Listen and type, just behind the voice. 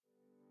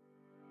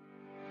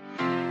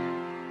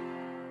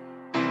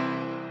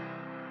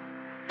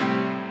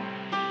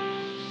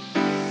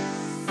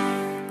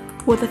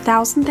With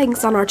 1,000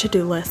 things on our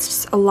to-do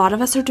lists, a lot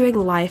of us are doing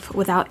life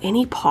without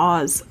any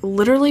pause,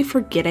 literally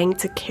forgetting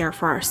to care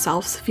for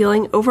ourselves,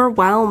 feeling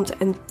overwhelmed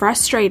and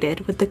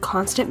frustrated with the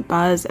constant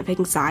buzz of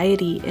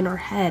anxiety in our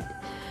head.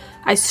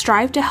 I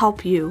strive to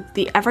help you,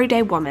 the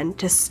everyday woman,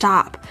 to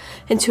stop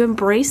and to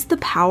embrace the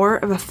power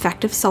of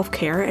effective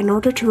self-care in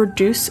order to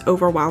reduce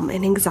overwhelm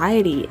and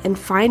anxiety and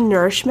find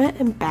nourishment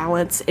and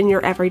balance in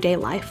your everyday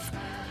life.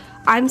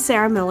 I'm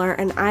Sarah Miller,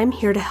 and I'm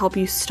here to help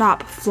you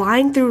stop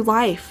flying through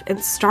life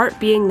and start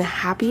being the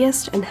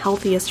happiest and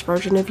healthiest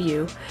version of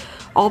you,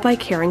 all by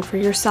caring for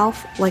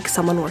yourself like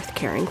someone worth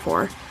caring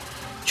for.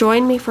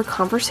 Join me for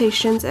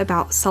conversations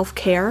about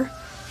self-care,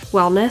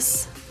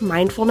 wellness,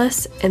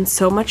 mindfulness, and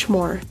so much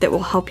more that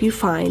will help you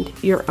find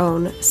your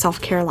own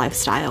self-care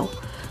lifestyle.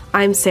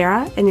 I'm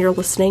Sarah, and you're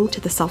listening to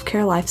the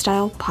Self-Care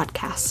Lifestyle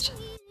Podcast.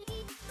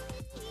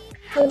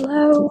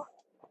 Hello.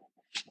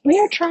 We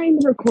are trying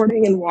the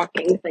recording and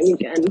walking thing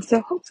again,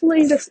 so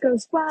hopefully this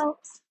goes well.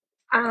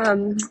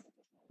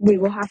 We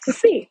will have to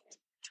see.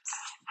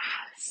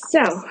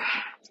 So,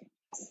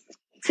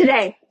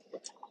 today,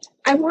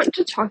 I want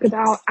to talk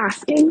about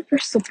asking for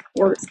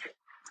support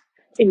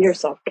in your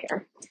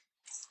self-care.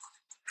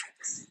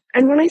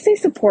 And when I say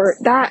support,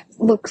 that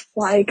looks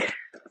like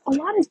a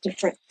lot of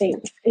different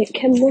things. It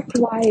can look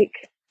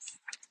like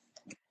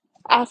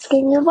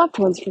asking your loved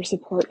ones for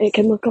support. It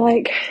can look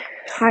like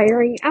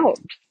hiring out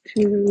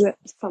to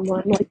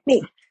someone like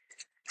me.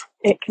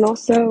 It can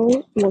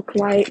also look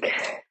like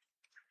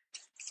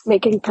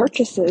making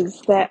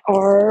purchases that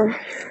are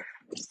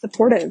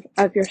supportive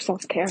of your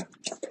self-care.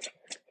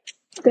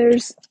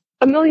 There's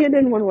a million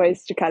and one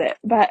ways to cut it,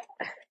 but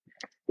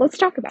let's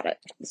talk about it.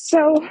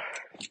 So,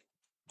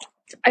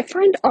 I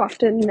find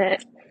often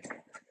that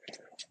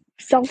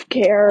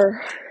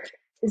self-care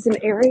is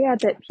an area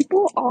that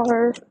people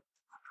are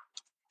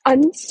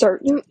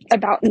uncertain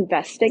about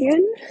investing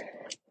in,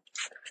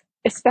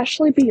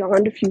 especially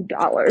beyond a few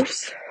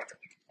dollars.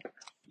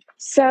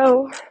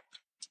 So,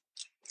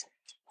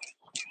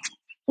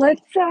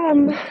 let's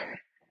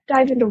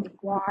dive into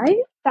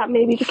why that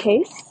may be the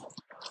case,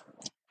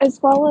 as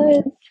well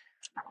as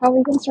how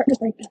we can start to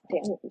break that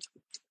down.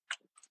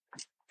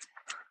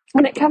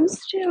 When it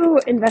comes to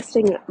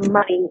investing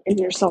money in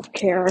your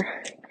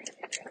self-care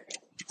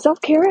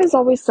is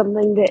always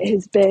something that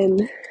has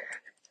been,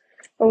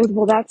 oh,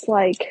 well, that's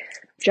like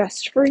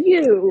just for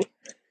you.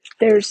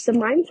 There's some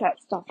mindset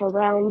stuff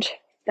around,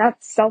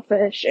 that's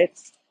selfish,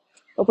 it's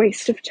a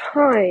waste of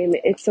time,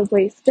 it's a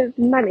waste of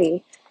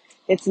money,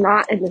 it's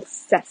not a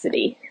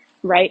necessity,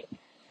 right?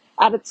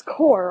 At its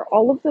core,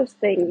 all of those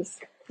things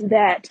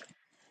that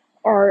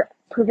are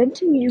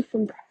preventing you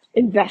from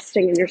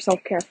investing in your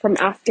self-care, from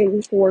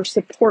asking for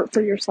support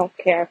for your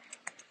self-care,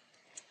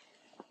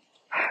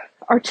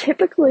 are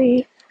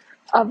typically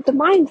of the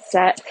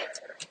mindset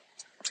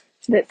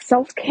that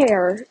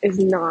self-care is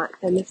not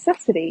a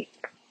necessity.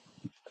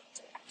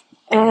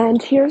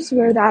 And here's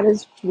where that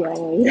is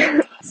wrong.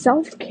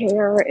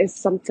 Self-care is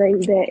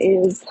something that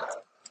is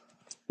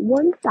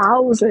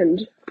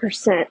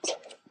 1,000%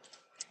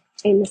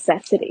 a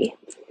necessity.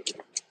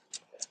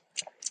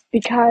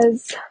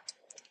 Because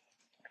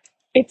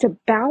it's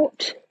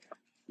about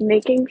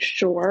making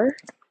sure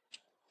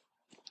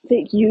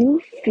that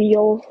you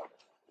feel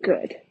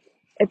good.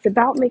 It's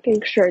about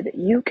making sure that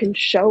you can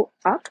show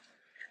up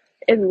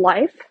in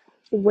life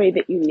the way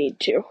that you need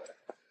to.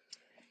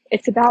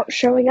 It's about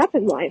showing up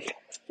in life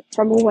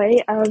from a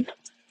way of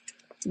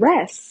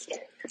rest,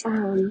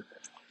 from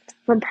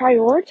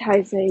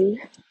prioritizing,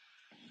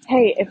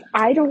 hey, if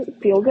I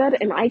don't feel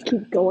good and I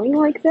keep going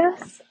like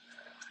this,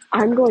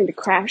 I'm going to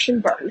crash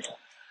and burn.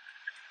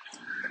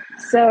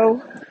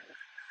 So,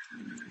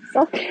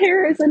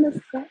 self-care is a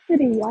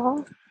necessity,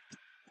 y'all.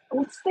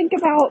 Let's think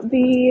about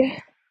the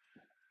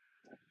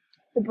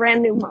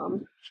brand new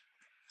mom.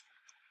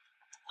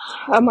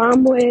 A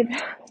mom with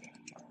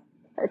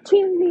a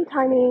teeny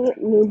tiny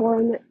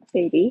newborn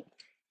baby.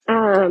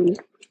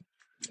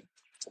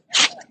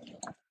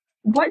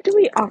 What do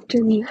we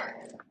often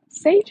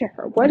say to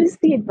her? What is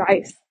the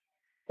advice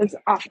that's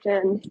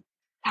often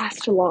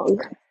passed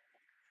along?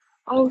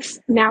 Oh,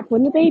 nap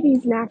when the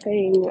baby's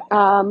napping.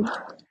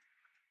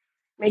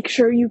 Make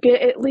sure you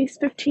get at least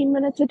 15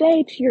 minutes a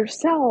day to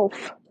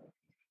yourself.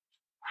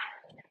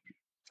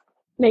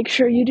 Make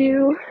sure you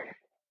do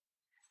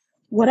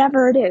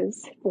whatever it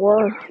is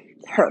for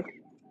her,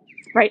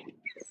 right?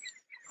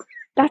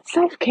 That's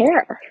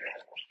self-care.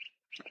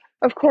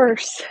 Of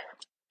course,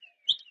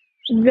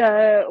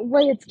 the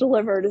way it's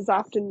delivered is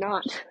often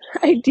not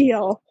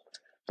ideal,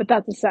 but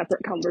that's a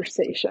separate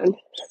conversation.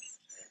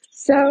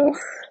 So,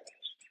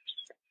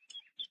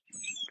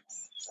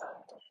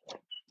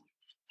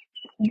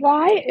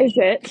 why is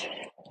it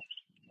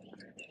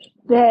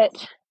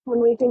that when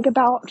we think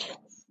about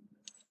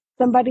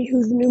somebody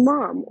who's a new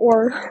mom,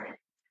 or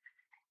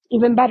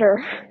even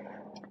better,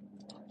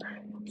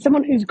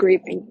 someone who's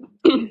grieving,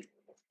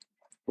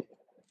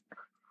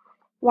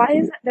 why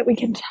is it that we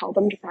can tell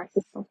them to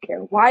practice self-care?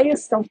 Why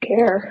is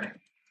self-care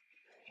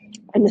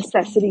a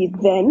necessity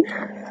then,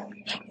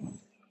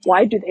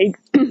 Why do they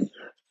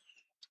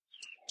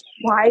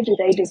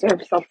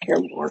deserve self-care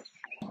more?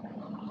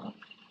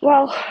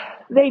 Well,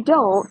 they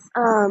don't.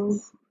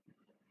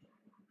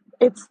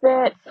 It's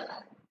that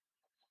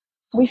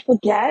we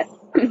forget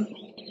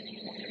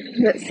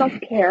that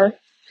self-care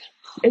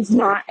is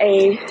not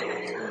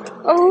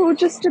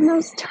just in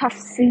those tough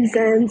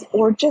seasons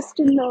or just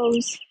in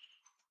those,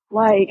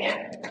 like,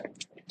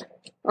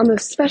 on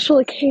those special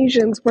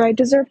occasions where I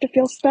deserve to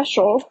feel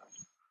special.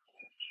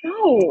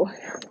 No.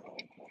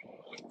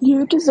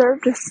 You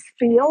deserve to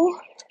feel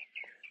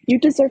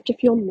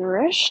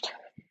nourished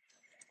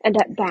and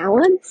at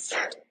balance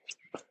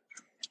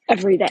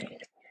every day.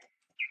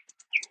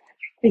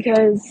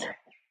 Because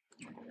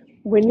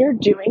when you're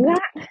doing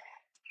that,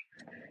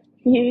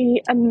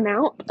 the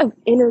amount of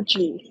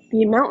energy,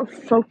 the amount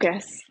of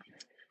focus,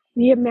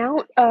 the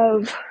amount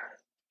of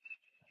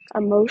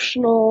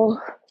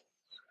emotional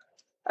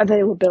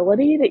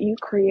availability that you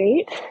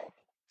create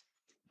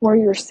for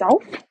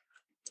yourself,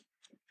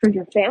 for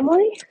your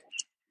family,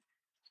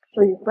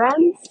 for your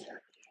friends,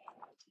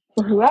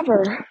 for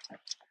whoever,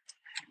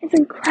 is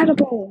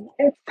incredible.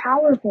 It's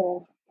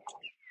powerful.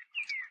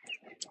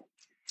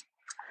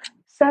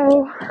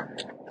 So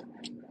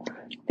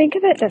think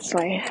of it this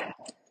way.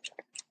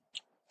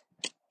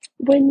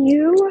 When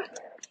you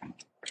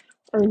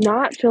are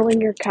not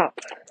filling your cup,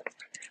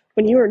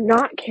 when you are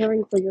not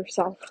caring for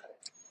yourself,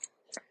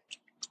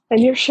 and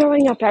you're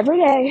showing up every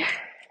day,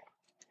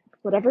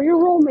 whatever your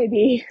role may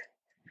be,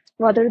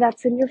 whether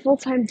that's in your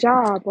full-time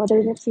job,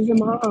 whether that's as a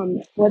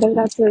mom, whether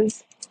that's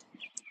as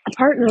a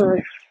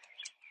partner,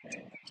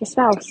 a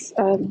spouse,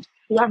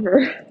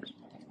 whoever,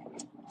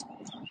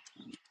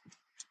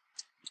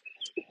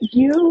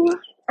 you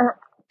are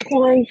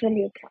pouring from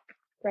your cup,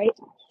 right?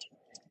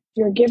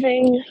 You're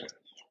giving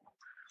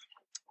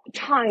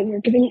time,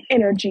 you're giving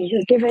energy,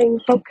 you're giving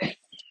focus,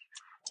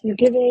 you're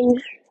giving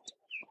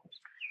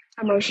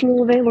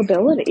emotional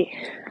availability.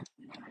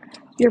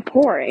 You're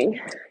pouring,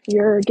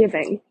 you're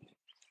giving,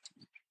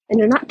 and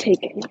you're not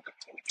taking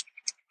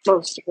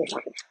most of the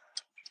time.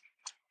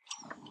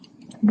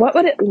 What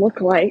would it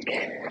look like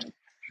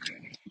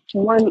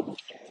once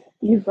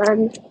you've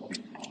run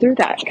through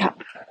that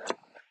cup?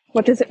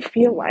 What does it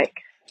feel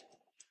like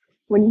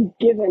when you've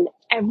given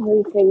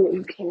everything that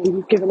you can,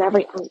 you've given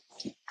every ounce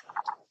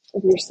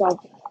of yourself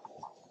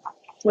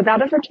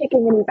without ever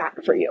taking any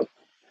back for you?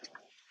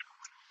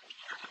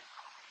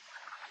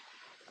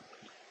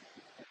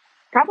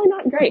 Probably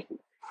not great.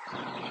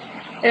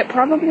 It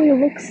probably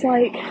looks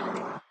like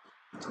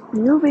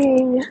you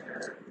being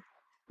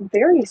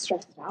very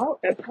stressed out.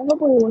 It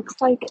probably looks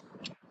like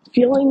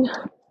feeling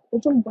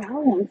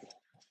overwhelmed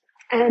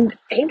and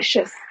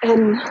anxious,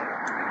 and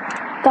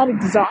that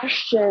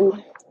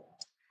exhaustion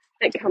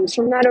that comes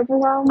from that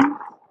overwhelm,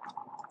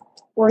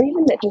 or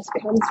even that just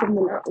comes from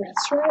the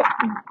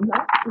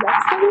not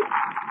resting,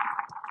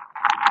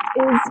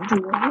 is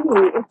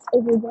draining. It's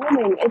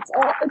overwhelming. It's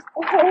all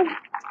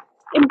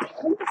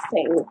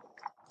encompassing.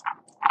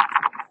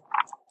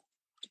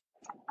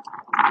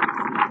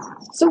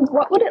 So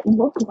what would it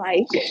look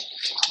like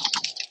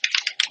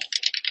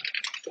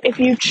if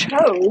you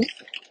chose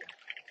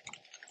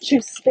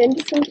to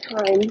spend some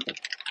time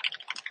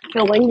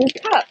filling your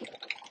cup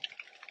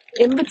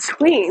in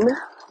between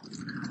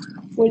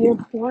when you're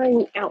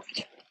pouring out,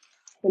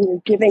 when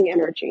you're giving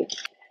energy?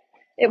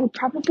 It would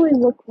probably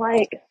look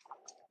like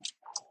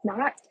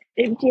not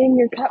emptying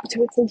your cup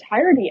to its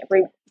entirety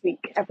every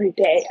week, every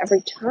day,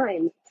 every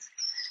time.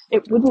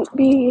 It wouldn't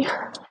be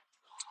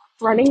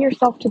running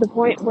yourself to the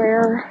point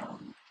where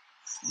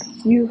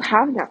you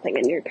have nothing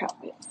in your cup,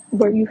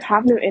 where you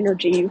have no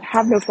energy, you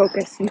have no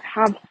focus, you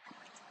have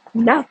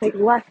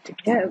nothing left to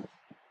give.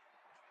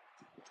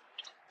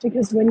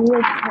 Because when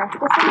you're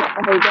practicing it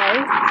every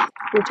day,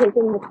 you're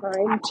taking the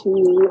time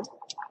to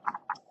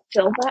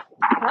fill that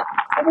cup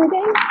every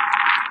day,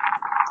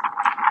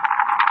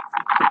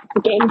 it's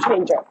a game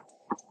changer.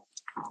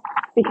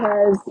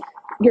 Because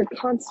you're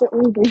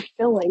constantly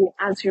refilling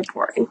as you're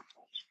pouring.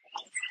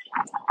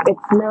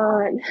 It's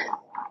not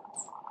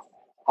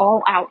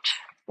all out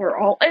or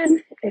all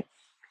in.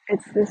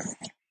 It's this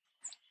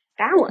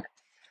balance.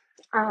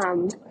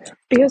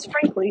 Because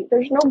frankly,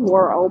 there's no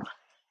world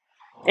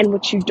in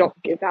which you don't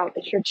give out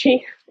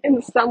energy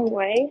in some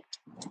way.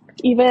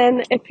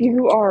 Even if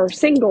you are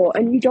single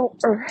and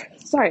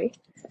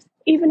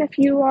even if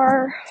you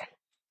are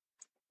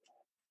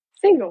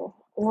single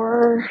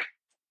or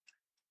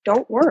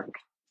don't work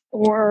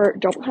or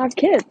don't have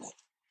kids,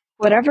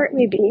 whatever it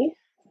may be,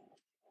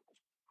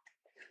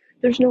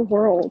 there's no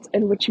world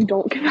in which you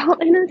don't give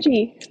out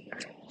energy,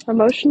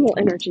 emotional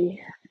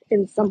energy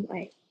in some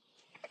way.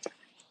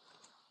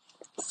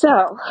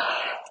 So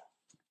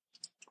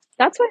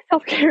that's why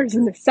self-care is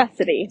a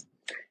necessity.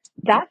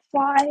 That's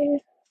why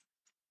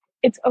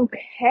it's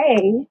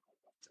okay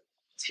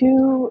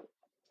to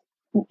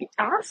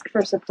ask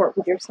for support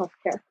with your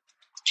self-care,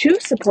 to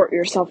support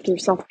yourself through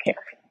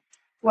self-care,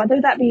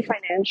 whether that be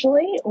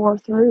financially or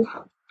through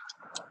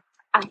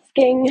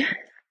asking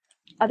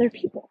other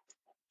people.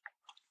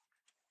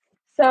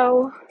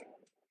 So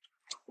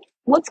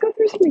let's go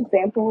through some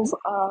examples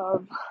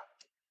of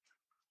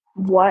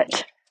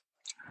what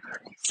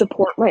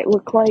support might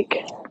look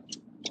like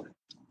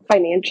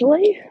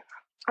financially,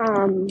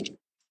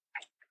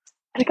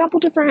 at a couple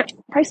different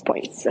price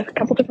points, a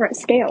couple different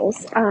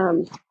scales.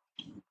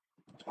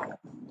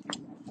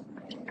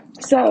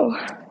 So,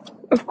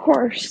 of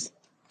course,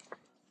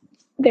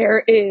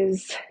 there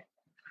is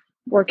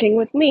working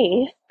with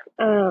me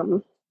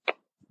in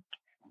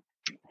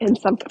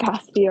some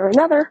capacity or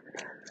another.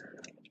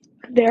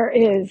 There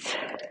is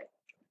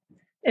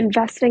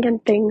investing in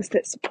things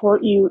that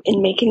support you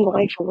in making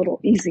life a little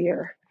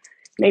easier.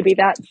 Maybe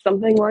that's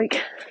something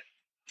like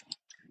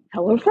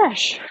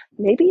HelloFresh.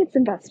 Maybe it's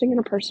investing in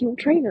a personal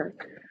trainer.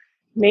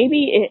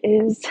 Maybe it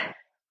is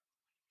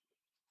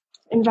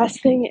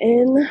investing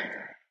in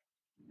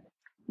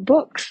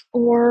books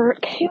or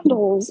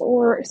candles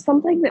or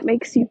something that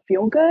makes you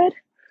feel good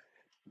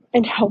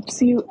and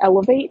helps you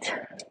elevate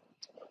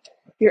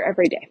your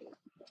everyday.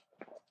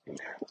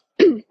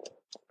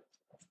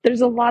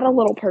 There's a lot of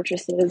little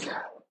purchases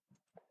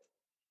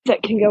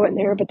that can go in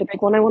there, but the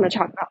big one I want to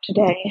talk about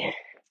today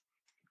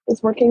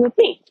is working with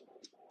me.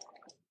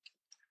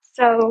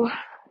 So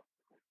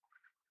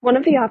one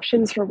of the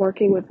options for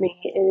working with me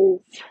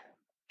is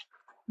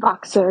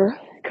Voxer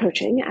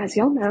coaching, as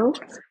y'all know.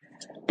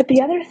 But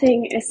the other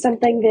thing is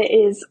something that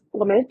is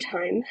limited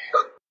time.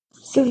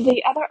 So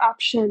the other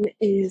option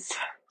is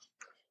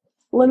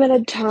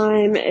limited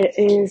time. It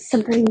is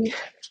something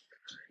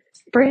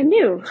brand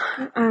new.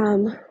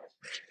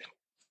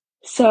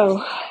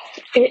 So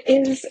it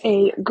is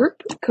a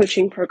group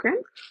coaching program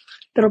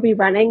that'll be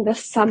running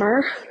this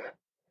summer.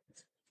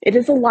 It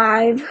is a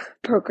live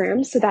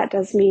program, so that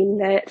does mean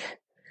that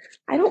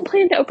I don't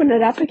plan to open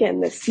it up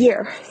again this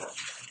year.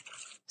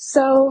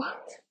 So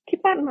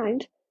keep that in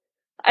mind.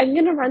 I'm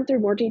going to run through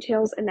more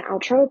details in the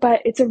outro,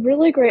 but it's a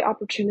really great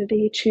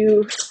opportunity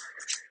to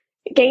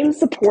gain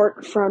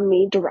support from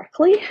me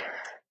directly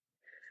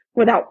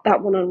without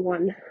that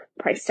one-on-one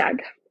price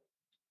tag.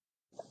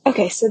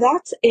 Okay, so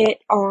that's it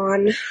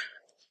on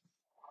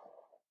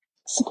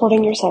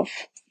supporting yourself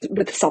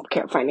with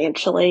self-care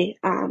financially.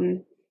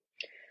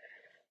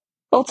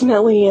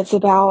 Ultimately, it's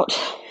about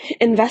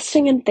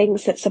investing in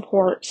things that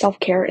support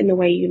self-care in the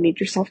way you need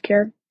your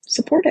self-care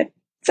supported.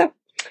 So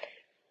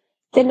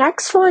the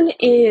next one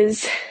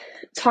is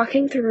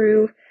talking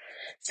through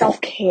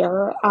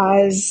self-care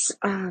as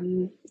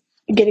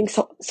getting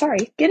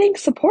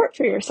support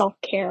for your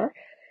self-care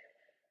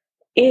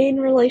in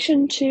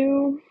relation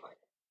to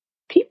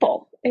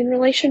people, in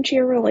relation to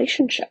your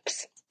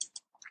relationships.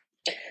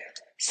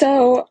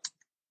 So,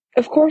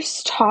 of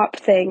course, top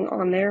thing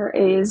on there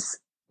is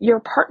your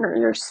partner,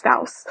 your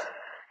spouse.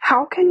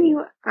 How can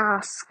you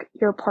ask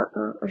your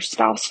partner or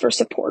spouse for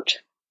support?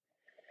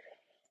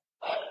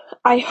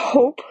 I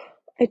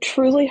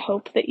truly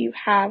hope that you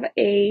have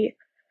a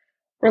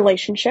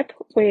relationship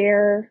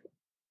where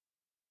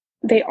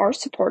they are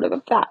supportive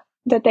of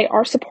that they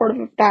are supportive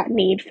of that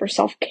need for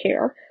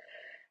self-care.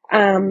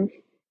 And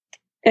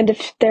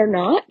if they're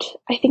not,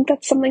 I think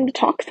that's something to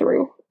talk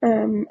through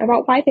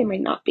about why they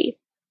might not be.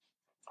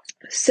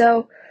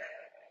 So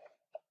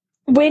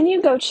when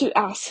you go to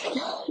ask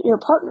your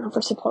partner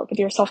for support with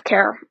your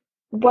self-care,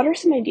 what are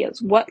some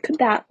ideas? What could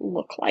that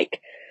look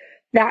like?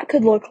 That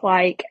could look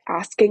like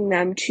asking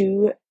them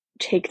to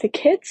take the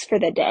kids for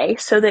the day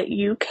so that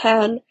you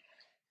can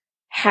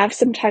have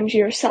some time to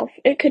yourself.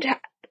 It could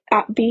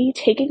be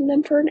taking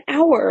them for an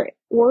hour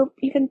or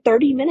even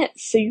 30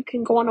 minutes so you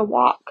can go on a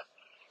walk.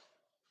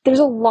 There's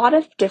a lot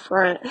of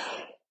different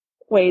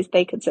ways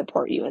they could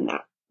support you in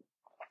that.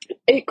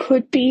 It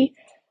could be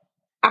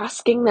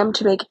asking them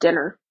to make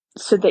dinner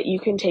so that you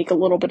can take a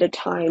little bit of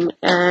time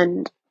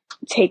and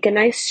take a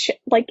nice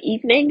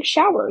evening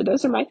shower.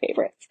 Those are my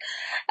favorites.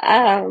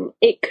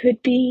 It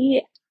could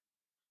be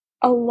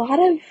a lot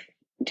of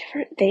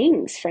different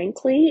things,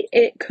 frankly.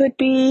 It could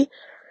be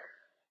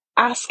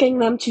asking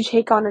them to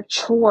take on a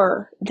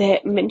chore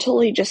that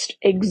mentally just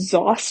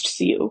exhausts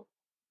you.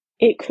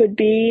 It could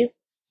be,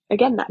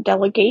 again, that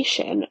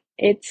delegation.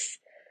 It's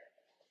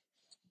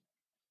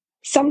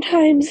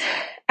sometimes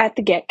at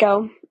the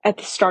get-go, at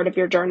the start of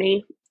your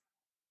journey,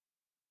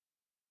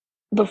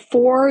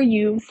 before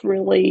you've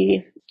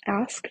really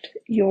asked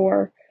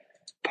your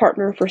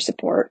partner for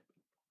support,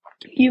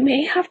 you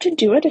may have to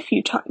do it a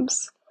few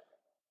times.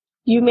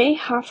 You may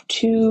have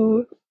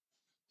to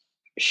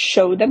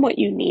show them what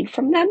you need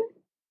from them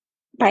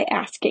by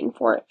asking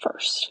for it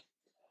first,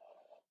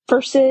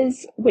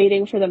 versus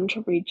waiting for them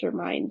to read your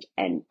mind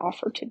and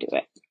offer to do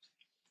it.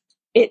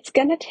 It's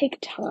going to take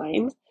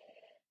time.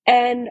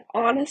 And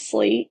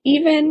honestly,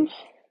 even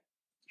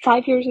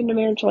 5 years into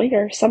marriage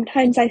later,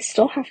 sometimes I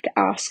still have to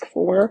ask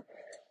for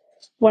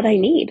what I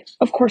need.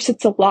 Of course,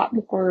 it's a lot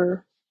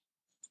more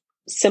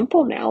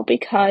simple now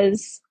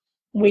because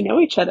we know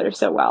each other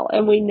so well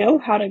and we know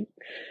how to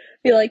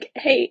be like,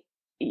 hey,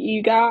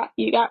 you got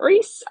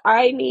Reese,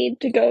 I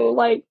need to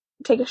go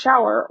take a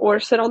shower or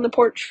sit on the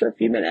porch for a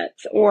few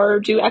minutes or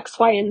do X,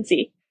 Y, and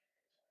Z.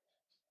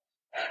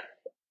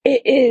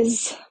 It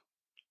is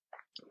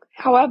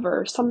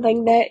However,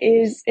 something that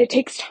it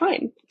takes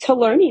time to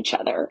learn each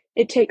other.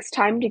 It takes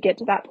time to get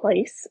to that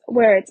place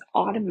where it's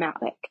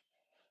automatic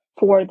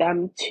for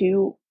them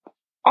to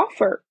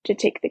offer to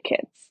take the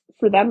kids,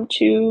 for them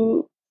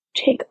to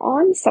take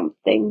on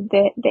something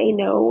that they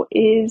know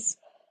is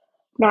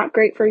not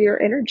great for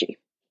your energy.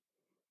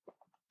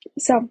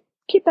 So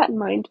keep that in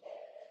mind.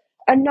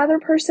 Another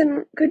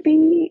person could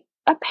be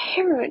a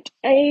parent,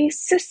 a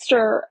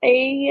sister,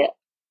 a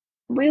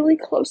really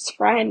close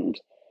friend.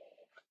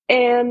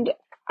 And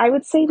I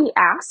would say the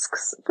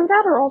asks for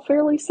that are all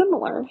fairly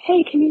similar.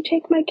 Hey, can you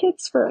take my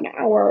kids for an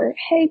hour?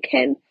 Hey,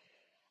 can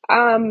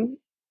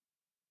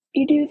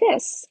you do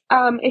this?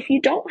 If you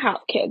don't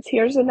have kids,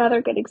 here's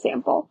another good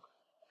example.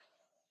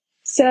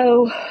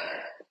 So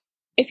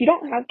if you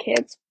don't have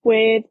kids,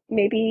 with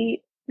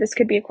maybe this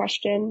could be a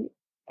question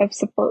of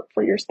support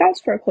for your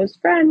spouse, for a close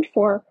friend,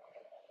 for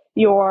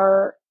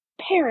your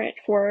parent,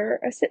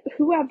 for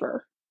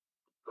whoever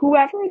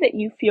that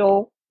you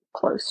feel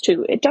close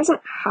to. It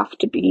doesn't have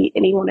to be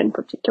anyone in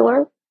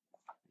particular.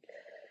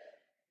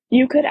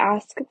 You could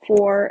ask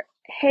for,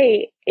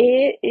 hey,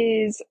 it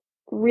is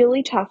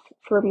really tough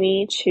for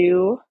me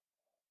to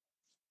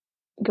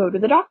go to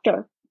the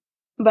doctor,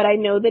 but I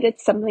know that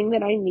it's something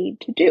that I need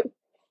to do.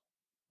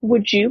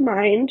 Would you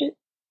mind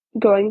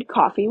going to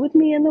coffee with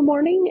me in the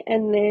morning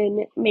and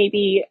then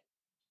maybe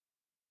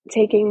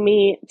taking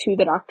me to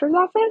the doctor's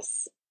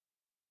office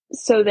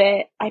so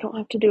that I don't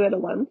have to do it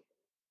alone?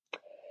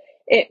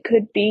 It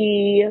could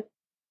be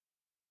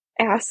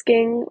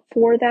asking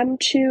for them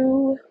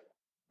to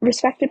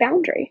respect a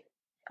boundary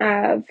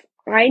of,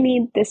 I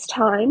need this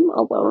time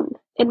alone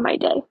in my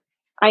day.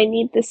 I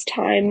need this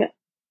time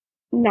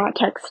not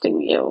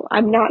texting you.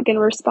 I'm not going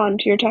to respond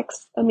to your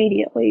text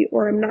immediately,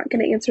 or I'm not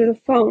going to answer the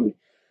phone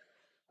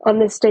on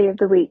this day of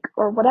the week,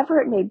 or whatever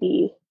it may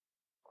be.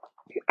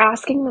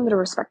 Asking them to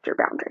respect your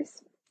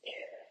boundaries.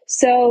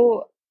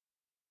 So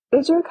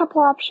those are a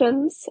couple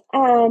options.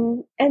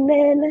 And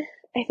then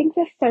I think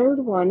the third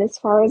one, as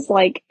far as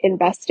like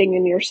investing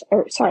in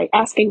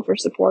asking for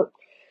support,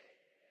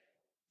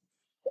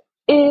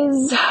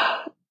 is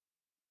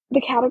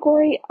the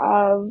category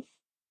of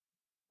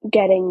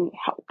getting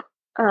help.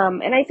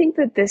 And I think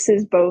that this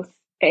is both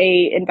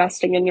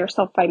investing in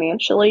yourself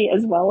financially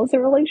as well as a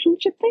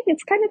relationship thing.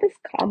 It's kind of this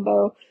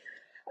combo.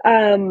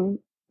 So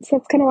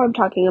that's kind of why I'm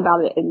talking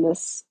about it in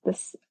this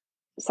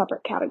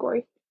separate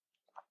category.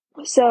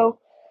 So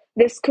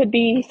this could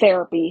be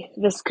therapy.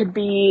 This could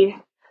be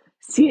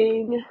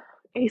seeing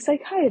a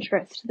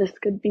psychiatrist. This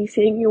could be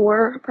seeing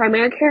your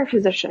primary care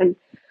physician.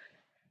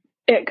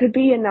 It could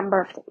be a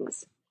number of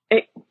things.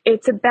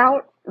 It's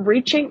about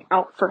reaching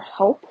out for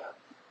help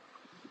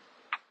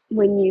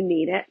when you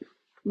need it,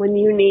 when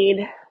you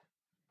need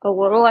a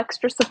little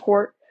extra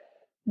support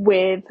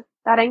with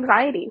that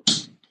anxiety,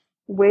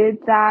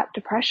 with that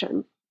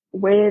depression,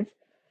 with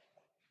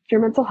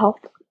your mental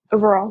health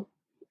overall.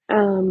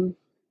 And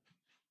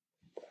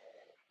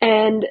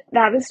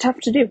that is tough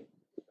to do.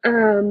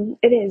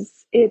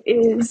 It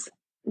is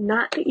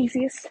not the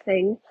easiest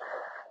thing,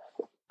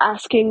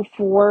 asking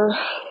for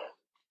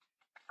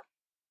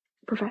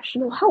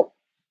professional help.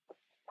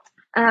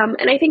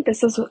 And I think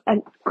this is a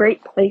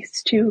great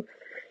place to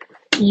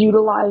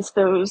utilize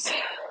those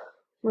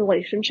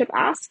relationship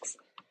asks.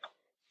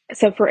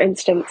 So for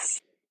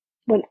instance,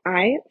 when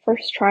I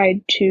first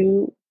tried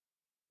to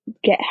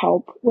get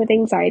help with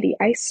anxiety,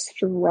 I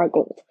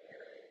struggled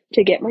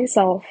to get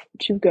myself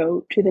to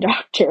go to the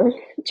doctor,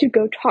 to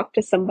go talk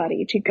to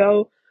somebody, to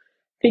go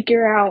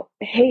figure out,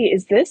 hey,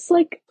 is this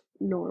like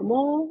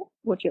normal?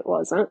 Which it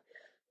wasn't,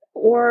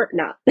 or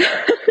not.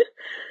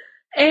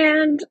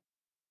 And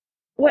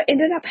what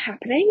ended up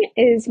happening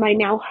is my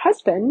now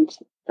husband,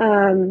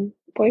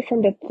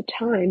 boyfriend at the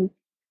time,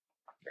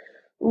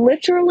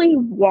 literally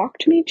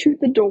walked me to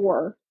the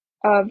door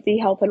of the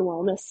health and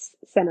wellness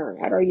center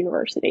at our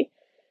university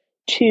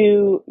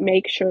to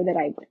make sure that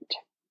I went,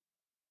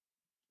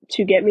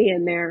 to get me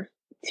in there,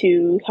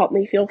 to help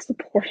me feel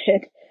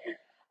supported.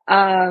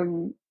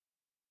 And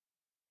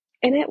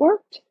it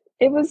worked.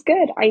 It was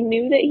good. I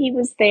knew that he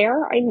was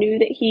there. I knew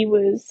that he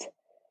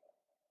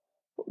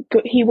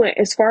went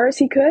as far as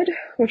he could,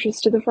 which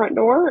was to the front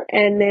door,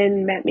 and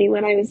then met me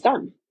when I was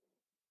done.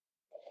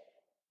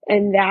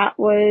 And that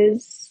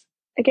was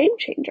a game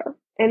changer.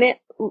 And it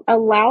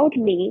allowed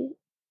me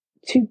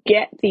to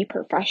get the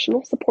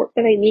professional support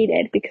that I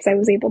needed because I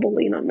was able to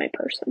lean on my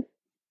person.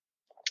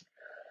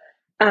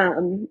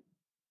 And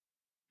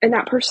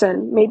that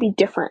person may be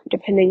different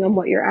depending on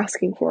what you're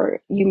asking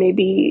for. You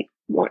maybe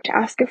want to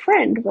ask a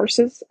friend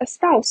versus a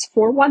spouse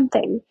for one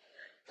thing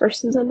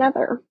versus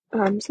another.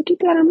 So keep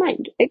that in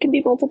mind. It can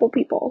be multiple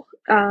people.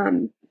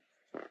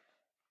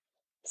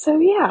 So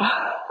yeah,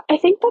 I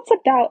think that's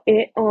about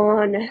it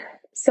on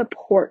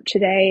support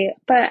today.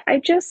 But I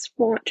just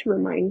want to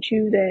remind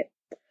you that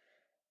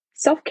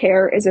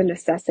self-care is a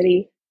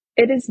necessity.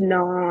 It is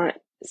not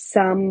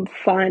some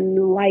fun,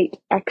 light,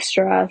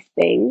 extra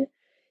thing.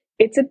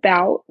 It's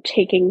about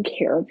taking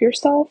care of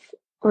yourself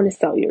on a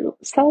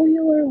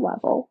cellular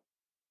level.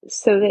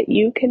 so that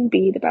you can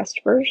be the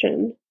best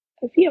version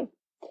of you.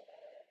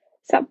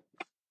 So,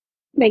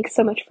 thanks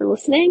so much for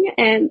listening,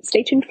 and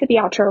stay tuned for the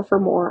outro for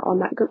more on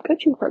that group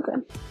coaching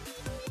program.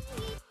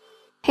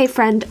 Hey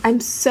friend, I'm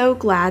so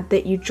glad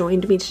that you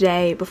joined me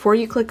today. Before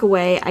you click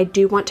away, I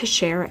do want to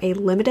share a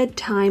limited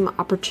time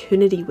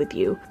opportunity with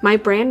you. My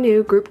brand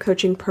new group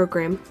coaching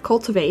program,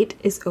 Cultivate,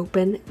 is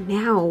open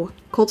now.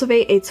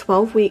 Cultivate, a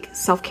 12-week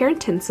self-care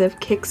intensive,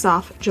 kicks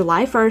off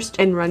July 1st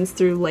and runs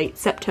through late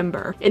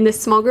September. In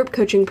this small group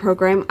coaching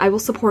program, I will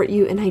support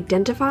you in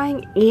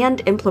identifying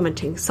and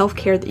implementing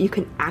self-care that you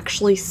can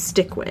actually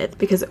stick with,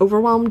 because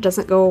overwhelm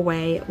doesn't go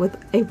away with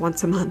a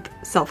once-a-month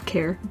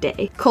self-care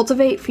day.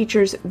 Cultivate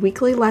features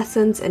weekly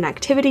lessons and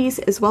activities,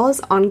 as well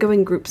as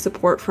ongoing group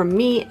support from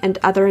me and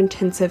other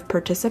intensive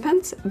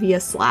participants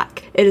via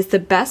Slack. It is the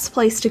best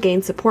place to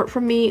gain support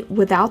from me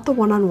without the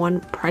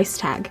one-on-one price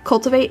tag.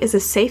 Cultivate is a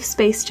safe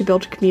space to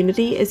build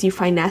community as you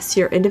finesse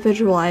your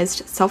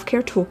individualized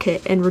self-care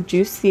toolkit and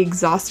reduce the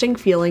exhausting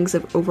feelings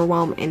of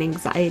overwhelm and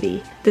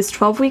anxiety. This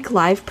 12-week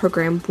live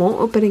program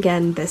won't open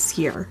again this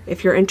year.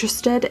 If you're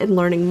interested in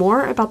learning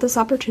more about this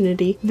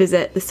opportunity,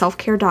 visit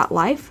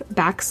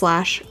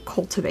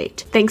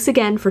theselfcare.life/cultivate. Thanks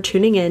again for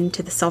tuning in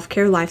to the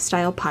Self-Care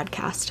Lifestyle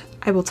Podcast.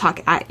 I will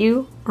talk at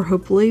you, or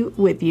hopefully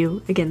with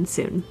you, again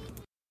soon.